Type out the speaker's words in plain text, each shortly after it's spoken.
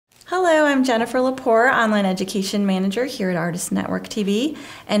Hello, I'm Jennifer Lepore, Online Education Manager here at Artist Network TV.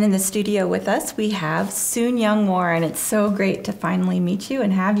 And in the studio with us, we have Soon Young Warren. It's so great to finally meet you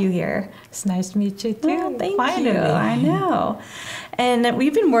and have you here. It's nice to meet you too. Oh, thank Finally. you. I know. And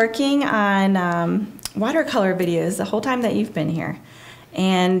we've been working on watercolor videos the whole time that you've been here.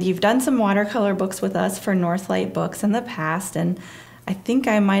 And you've done some watercolor books with us for Northlight Books in the past. And I think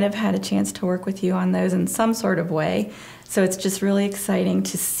I might have had a chance to work with you on those in some sort of way. So it's just really exciting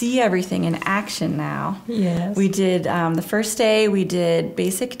to see everything in action now. Yes. We did, the first day, we did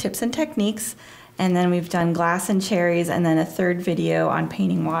basic tips and techniques, and then we've done glass and cherries, and then a third video on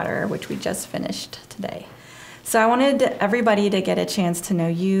painting water, which we just finished today. So I wanted everybody to get a chance to know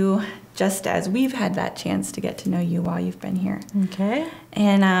you, just as we've had that chance to get to know you while you've been here. Okay.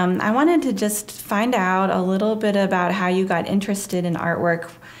 And I wanted to just find out a little bit about how you got interested in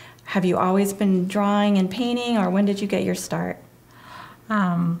artwork. Have you always been drawing and painting, or when did you get your start?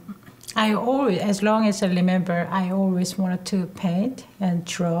 I always, as long as I remember, I always wanted to paint, and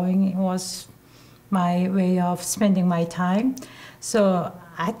drawing was my way of spending my time. So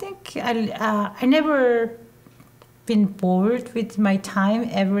I think I never been bored with my time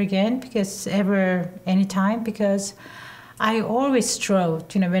ever again, anytime, because I always draw.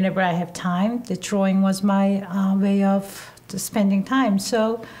 You know, whenever I have time, the drawing was my way of spending time.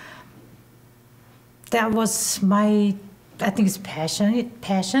 So that was my, I think it's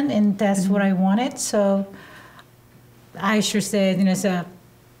passion, and that's what I wanted. So I should say, you know, so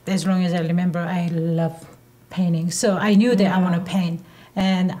as long as I remember, I love painting. So I knew that I want to paint,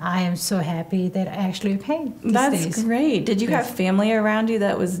 and I am so happy that I actually paint these That's days. great. Did you have family around you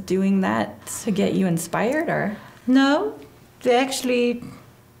that was doing that to get you inspired, or? No, actually,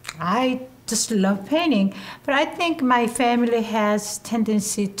 I just love painting. But I think my family has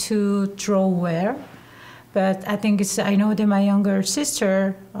tendency to draw well. But I think I know that my younger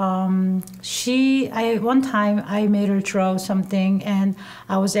sister, one time I made her draw something, and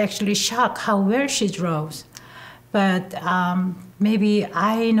I was actually shocked how well she draws. But maybe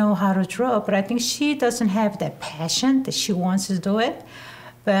I know how to draw, but I think she doesn't have that passion that she wants to do it.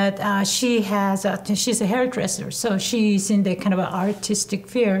 But she's a hairdresser, so she's in the kind of an artistic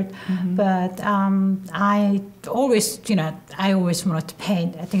field. Mm-hmm. But I always wanted to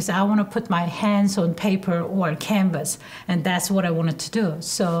paint. I think so I want to put my hands on paper or canvas, and that's what I wanted to do.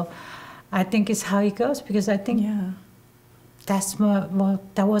 So I think it's how it goes, because I think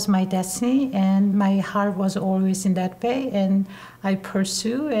that was my destiny, and my heart was always in that way, and I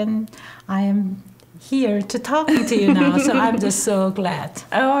pursue, and I am here to talking to you now, so I'm just so glad.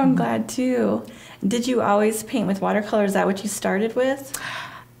 Oh, I'm glad too. Did you always paint with watercolor? Is that what you started with?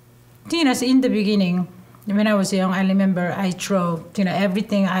 You know, so in the beginning, when I was young, I remember I drew, you know,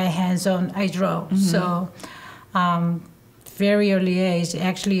 everything I had hands on, I draw. Mm-hmm. So very early age,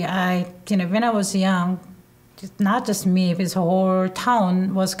 actually, when I was young, not just me, this whole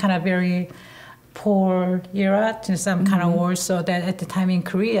town was kind of very poor era, some kind of war, so that at the time in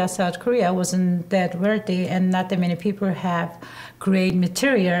Korea, South Korea, wasn't that wealthy, and not that many people have great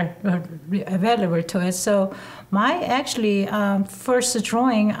material available to it. So my first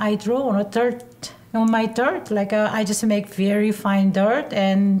drawing, I draw on my dirt, like I just make very fine dirt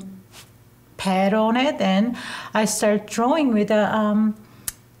and pad on it, and I start drawing with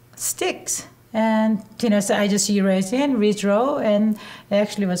sticks. And, you know, so I just erase and redraw, and it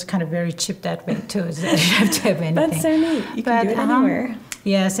actually was kind of very cheap that way, too. So I didn't have to have anything. That's so neat. You can do it anywhere.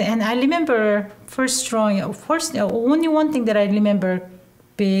 Yes, and I remember first drawing, only one thing that I remember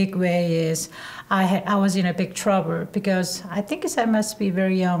big way is I was in a big trouble, because I think I must be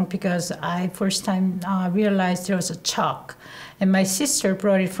very young, because I first time realized there was a chalk. And my sister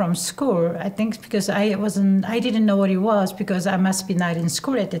brought it from school, I think because I didn't know what it was, because I must be not in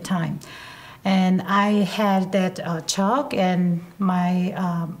school at the time. And I had that chalk, and my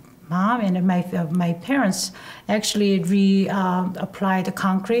mom and my parents actually applied the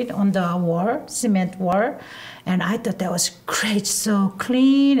concrete on the wall, cement wall, and I thought that was great, so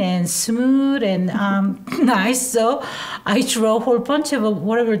clean and smooth and nice. So I drew a whole bunch of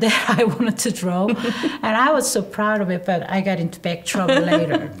whatever that I wanted to draw, and I was so proud of it. But I got into big trouble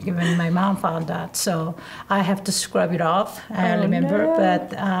later when my mom found out. So I have to scrub it off. I remember, no. But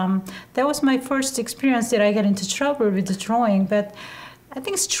that was my first experience that I got into trouble with the drawing. But I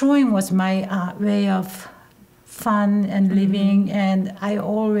think drawing was my way of fun and living, and I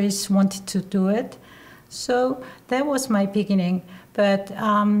always wanted to do it. So that was my beginning. But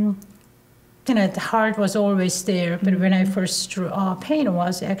the heart was always there. But when I first drew paint,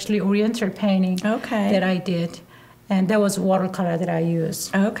 was actually Oriental painting that I did, and that was watercolor that I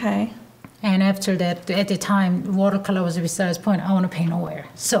used. Okay. And after that, at the time, watercolor was besides the point. I want to paint oil.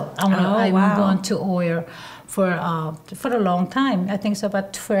 So I moved on to oil for a long time. I think it's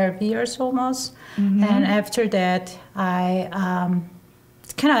about 12 years almost. And after that, I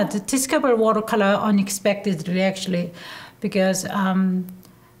kind of discovered watercolor unexpectedly, actually, because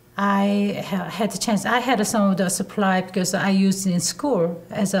I had the chance. I had some of the supply because I used it in school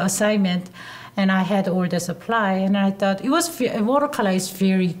as an assignment, and I had all the supply. And I thought watercolor is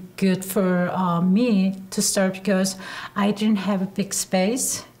very good for me to start because I didn't have a big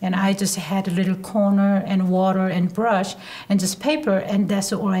space, and I just had a little corner and water and brush and just paper, and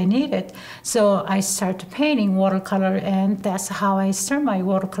that's all I needed. So I started painting watercolor, and that's how I started my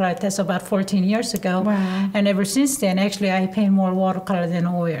watercolor. That's about 14 years ago. Wow. And ever since then, actually, I paint more watercolor than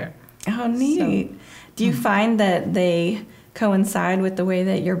oil. Oh, neat. So, do you find that they coincide with the way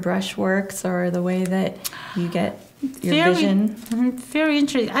that your brush works or the way that you get your vision? Very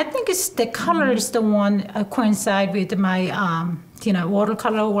interesting. I think it's the color is the one coincide with my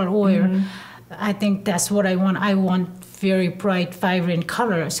watercolor or oil. I think that's what I want. I want very bright, vibrant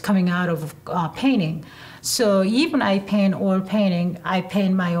colors coming out of painting. So even I paint oil painting, I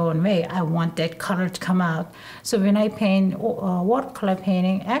paint my own way. I want that color to come out. So when I paint watercolor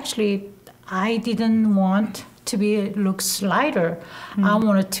painting, actually, I didn't want to look lighter. I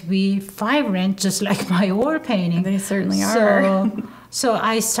want it to be vibrant, just like my oil painting. They certainly are. So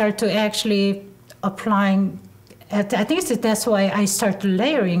I start to actually applying. I think that's why I start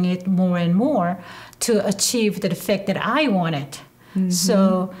layering it more and more to achieve the effect that I wanted.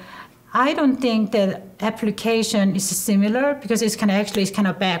 So I don't think that application is similar because it's kind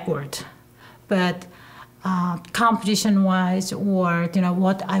of backward, but composition-wise, or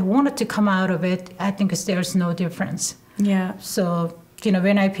what I wanted to come out of it, I think there's no difference. Yeah. So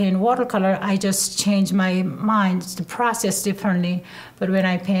when I paint watercolor, I just change my mind, the process differently. But when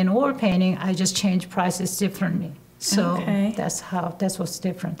I paint oil painting, I just change process differently. So that's what's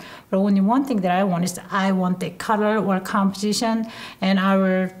different. But only one thing that I want is I want the color or composition, and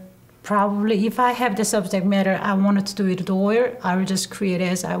probably if I have the subject matter, I wanted to do it with oil, I will just create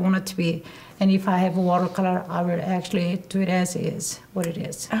as I want it to be. And if I have a watercolor, I will actually do it as is, what it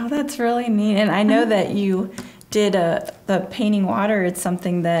is. Oh, that's really neat. And I know that you did the painting water. It's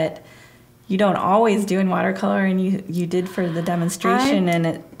something that you don't always do in watercolor, and you did for the demonstration, and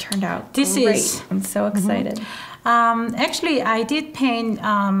it turned out great. I'm so excited. Actually, I did paint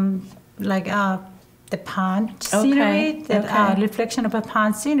the pond scenery, reflection of a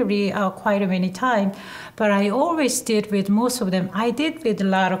pond scenery quite many times. But I always did with most of them. I did with a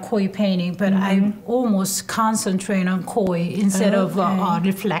lot of koi painting, but I almost concentrate on koi instead of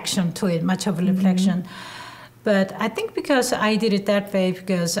reflection to it, much of a reflection. But I think because I did it that way,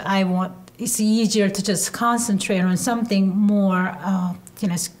 because it's easier to just concentrate on something more,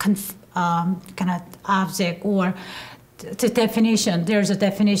 kind of object or the definition. There's a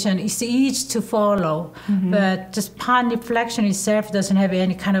definition. It's easy to follow, but just pond reflection itself doesn't have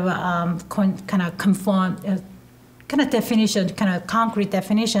any kind of kind of definition, kind of concrete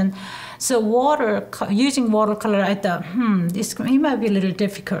definition. So using watercolor, I thought, it might be a little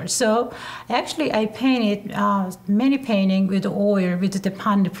difficult. So actually, I painted many painting with oil with the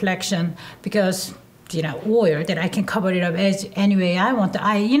pond reflection because oil that I can cover it up as any way I want.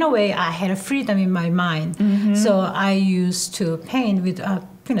 In a way, I had a freedom in my mind. So I used to paint with,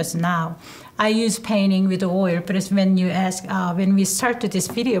 now I use painting with oil, but it's when you ask, when we started this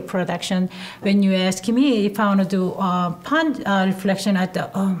video production, when you ask me if I want to do pond reflection, I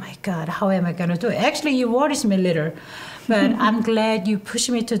thought, oh my God, how am I going to do it? Actually, it worries me a little. But I'm glad you pushed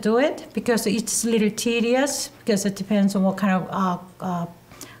me to do it because it's a little tedious because it depends on what kind of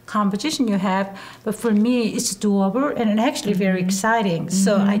composition you have, but for me it's doable and actually very exciting.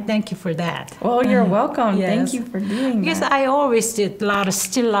 So I thank you for that. Well, you're welcome. Yes. Thank you for doing because that. I always did a lot of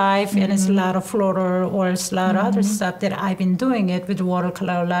still life and it's a lot of floral or it's a lot of other stuff that I've been doing it with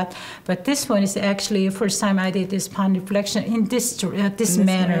watercolor a lot. But this one is actually the first time I did this pond reflection in this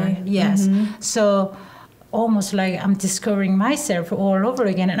manner. Way. Yes. So almost like I'm discovering myself all over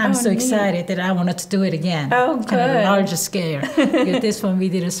again, and I'm so excited that I wanted to do it again. Oh, good. Kind of a larger scale. Because this one we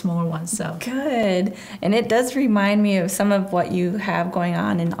did a small one, so. Good. And it does remind me of some of what you have going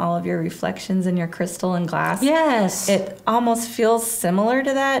on in all of your reflections in your crystal and glass. Yes. It almost feels similar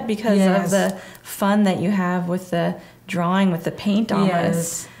to that because of the fun that you have with the drawing, with the paint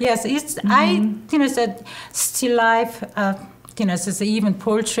almost. Yes. It's I said still life. So even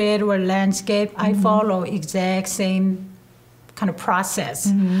portrait or landscape, I follow exact same kind of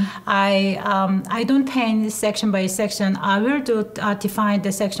process. I don't paint section by section. I will define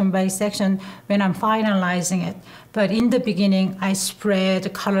the section by section when I'm finalizing it. But in the beginning, I spread the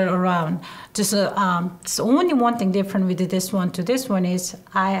color around. Just only one thing different with this one to this one is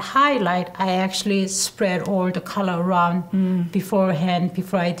I actually spread all the color around beforehand,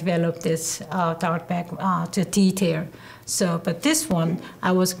 before I develop this dark back to detail. So, but this one,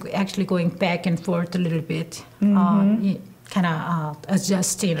 I was actually going back and forth a little bit, kind of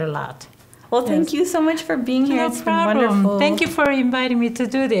adjusting a lot. Well, thank you so much for being here. It's been wonderful. Thank you for inviting me to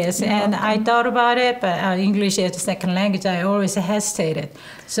do this. And I thought about it, but English as a second language, I always hesitated.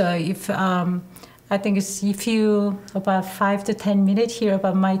 So if I think it's if you about 5 to 10 minutes hear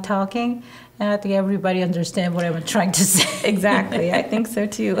about my talking, and I think everybody understands what I'm trying to say. Exactly. I think so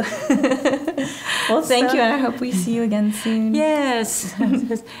too. Well, thank you, and I hope we see you again soon. Yes.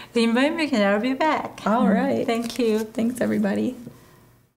 The invite me, and I'll be back. All right. Thank you. Thanks, everybody.